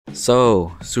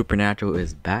So, Supernatural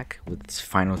is back with its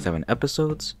final 7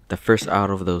 episodes. The first out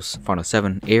of those final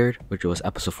 7 aired, which was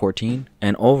episode 14.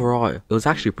 And overall, it was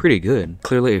actually pretty good.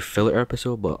 Clearly a filler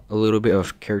episode, but a little bit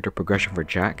of character progression for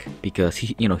Jack. Because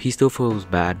he still feels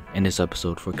bad in this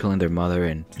episode for killing their mother.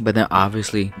 But then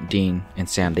obviously, Dean and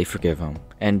Sam, they forgive him.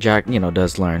 And Jack,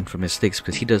 does learn from mistakes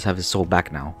because he does have his soul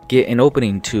back now. Get an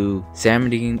opening to Sam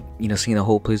and Dean, seeing the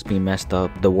whole place being messed up,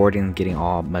 the warden getting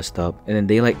all messed up, and then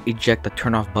they eject the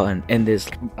turn off button and this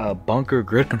bunker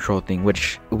grid control thing,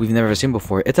 which we've never seen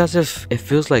before. It's as if it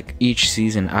feels like each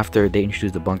season after they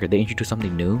introduce the bunker, they introduce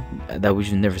something new that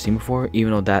we've never seen before,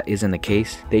 even though that isn't the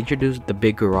case. They introduced the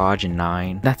big garage in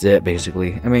 9. That's it,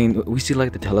 basically. I mean, we see the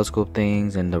telescope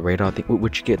things and the radar thing,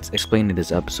 which gets explained in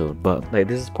this episode, but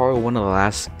this is probably one of the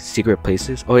last secret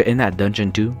places. Oh, in that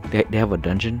dungeon too, they have a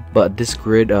dungeon, but this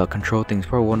grid control thing is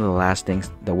probably one of the last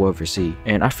things that we'll ever see.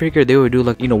 And I figured they would do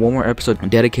one more episode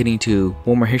dedicating to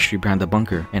one more history behind the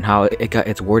bunker and how it got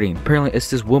its wording. Apparently it's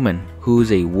this woman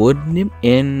who's a wood nymph,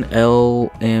 NLMPH,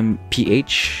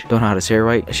 don't know how to say it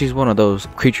right. She's one of those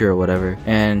creature or whatever,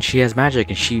 and she has magic,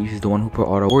 and she's the one who put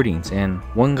all the wordings. And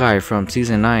one guy from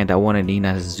season 9 that wanted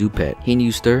Nina's zoo pet, he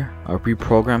used her or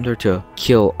reprogrammed her to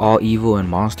kill all evil and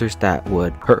monsters that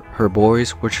would hurt her boys,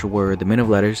 which were the Men of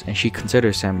Letters, and she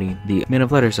considers Sam the Men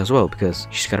of Letters as well because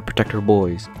she's got to protect her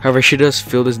boys. However, she does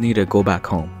feel this need to go back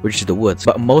home, which is the woods.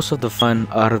 But most of the fun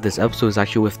out of this episode is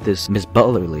actually with this Miss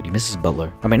Butler lady, Mrs.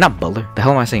 Butler. I mean, not Butler. The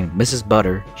hell am I saying? Mrs.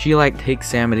 Butter. She takes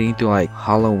Sam and Dean through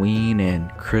Halloween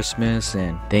and Christmas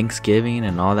and Thanksgiving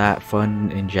and all that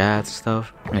fun and jazz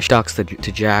stuff. And she talks to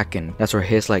Jack, and that's where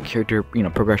his character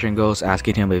progression goes,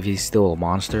 asking him if he's still a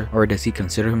monster or does he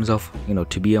consider himself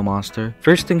to be a monster.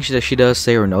 First thing she does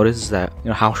say or notice is that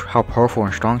how powerful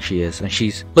and strong she is, and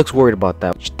she looks worried about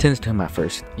that. She tends to him at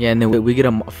first. Yeah, and then we get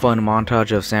a fun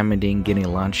montage of Sam and Dean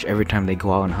getting lunch every time they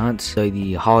go out on hunts,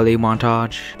 the holiday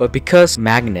montage. But because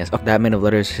Magnus, that Man of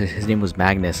Letters, his name was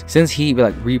Magnus, since he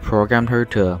reprogrammed her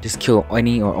to just kill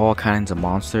any or all kinds of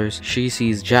monsters, she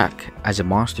sees Jack as a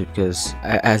monster because,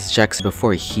 as Jack said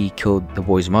before, he killed the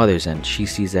boys' mothers, and she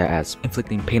sees that as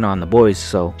inflicting pain on the boys.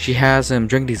 So she has him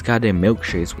drink these goddamn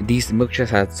milkshakes. These milkshakes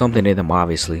had something in them,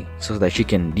 obviously, so that she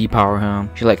can depower him.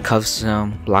 She cuffs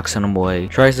him, locks him away,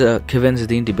 tries to convince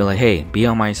Dean to be hey, be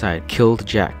on my side, kill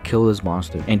Jack, kill this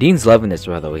monster. And Dean's loving this,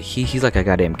 by the way. He's like a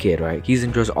goddamn kid, right? He's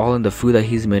enjoys all in the food that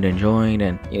he's been enjoying,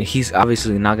 and he's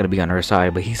obviously not gonna be on her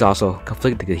side, but he's also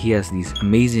conflicted because he has these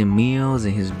amazing meals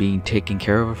and he's being taken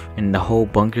care of, and the whole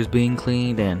bunker's being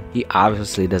cleaned, and he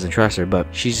obviously doesn't trust her, but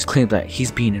she just claims that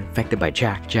he's being infected by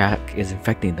Jack. Jack is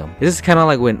infecting them. This is kind of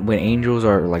like when angels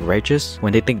are righteous,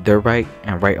 when they think they're right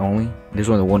and right only. There's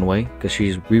only one way, because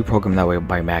she's reprogrammed that way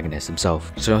by Magnus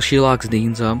himself. So she locks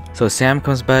Dean's up. So Sam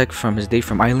comes back from his date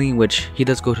from Eileen, which he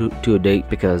does go to a date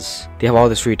because they have all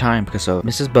this free time because of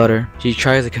Mrs. Butter. She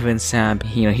tries to convince Sam.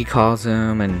 He calls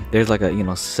him, and there's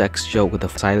a sex joke with the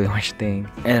silent watch thing,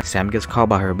 and Sam gets called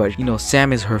by her. But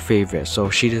Sam is her favorite, so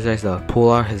she decides to pull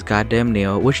out his goddamn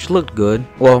nail, which looked good.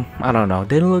 Well, I don't know.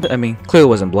 Didn't look. I mean, clearly it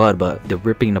wasn't blood, but the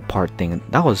ripping apart thing,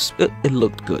 it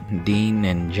looked good. Dean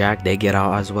and Jack, they get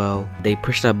out as well. They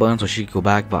push that button so she could go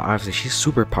back, but obviously she's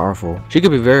super powerful. She could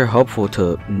be very helpful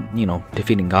to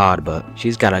defeating God, but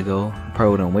she's gotta go.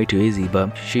 Probably wouldn't way too easy,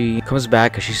 but she comes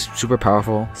back because she's super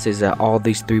powerful. Says that all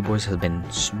these 3 boys have been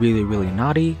really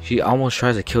naughty. She almost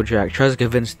tries to kill Jack, tries to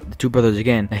convince the 2 brothers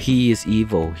again that he is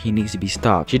evil, he needs to be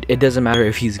stopped. It doesn't matter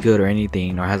if he's good or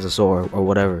anything, or has a soul or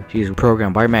whatever. She's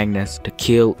programmed by Magnus to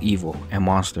kill evil and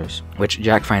monsters, which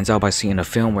Jack finds out by seeing a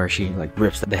film where she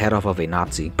rips the head off of a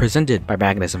Nazi, presented by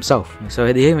Magnus himself.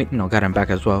 So they even got him back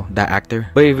as well, that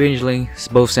actor. But eventually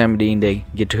both Sam and Dean, they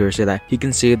get to her, say that he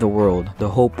can save the world. The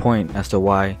whole point as to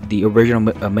why the original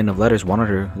Men of Letters wanted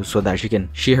her, so that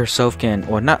she herself can,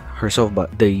 or not herself,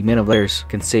 but the Men of Letters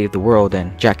can save the world,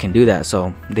 and Jack can do that.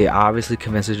 So they obviously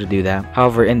convinced her to do that.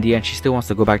 However, in the end, she still wants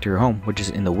to go back to her home, which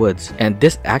is in the woods. And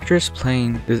this actress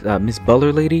playing this Miss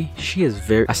Butler lady, she is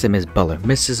I said Miss Butler,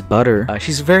 Mrs. Butter.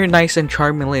 She's a very nice and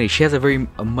charming lady. She has a very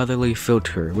motherly feel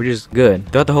to her, which is good.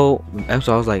 Throughout the whole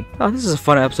episode, I was like, oh, this is a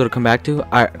fun episode to come back to.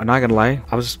 I'm not gonna lie,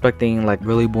 I was expecting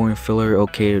really boring filler,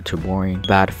 okay to boring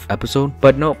bad episode,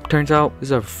 but nope, turns out this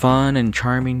is a fun and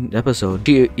charming episode.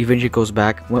 She eventually goes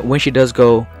back. When she does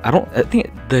go, I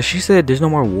think she said there's no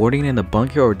more warding in the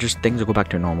bunker, or just things will go back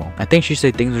to normal. I think she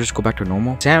said things will just go back to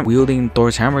normal. Sam wielding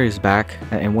Thor's hammer is back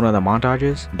in one of the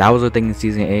montages. That was a thing in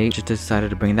season 8. She decided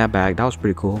to bring that back. That was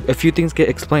pretty cool. A few things get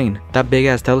explained. That big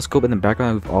ass telescope in the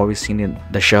background we've always seen in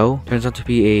the show turns out to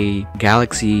be a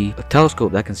galaxy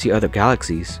telescope that can see other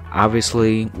galaxies.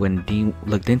 Obviously, when Dean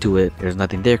looked into it, there's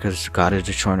nothing there because God is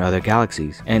destroying other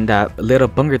galaxies. And that lit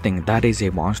up bunker thing, that is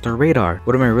a monster radar.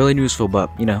 Would have been really useful, but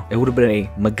you know, it would have been a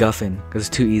MacGuffin because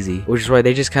it's too easy. Which is why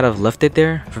they just kind of left it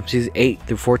there from season 8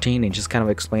 through 14 and just kind of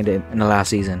explained it in the last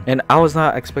season. And I was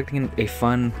not expecting a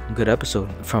fun, good episode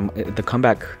from the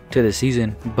comeback to the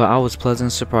season, but I was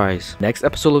pleasantly surprised. Next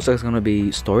episode looks like it's gonna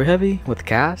be story heavy with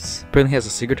Cass. Apparently has a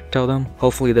secret to tell them.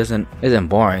 Hopefully it isn't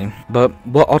boring. But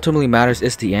what ultimately matters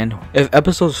is the end. If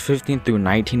episodes 15 through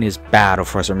 19 is bad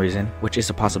for some reason, which is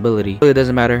a possibility, it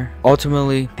doesn't matter.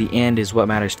 Ultimately, the end is what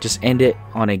matters. Just end it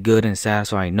on a good and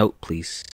satisfying note, please.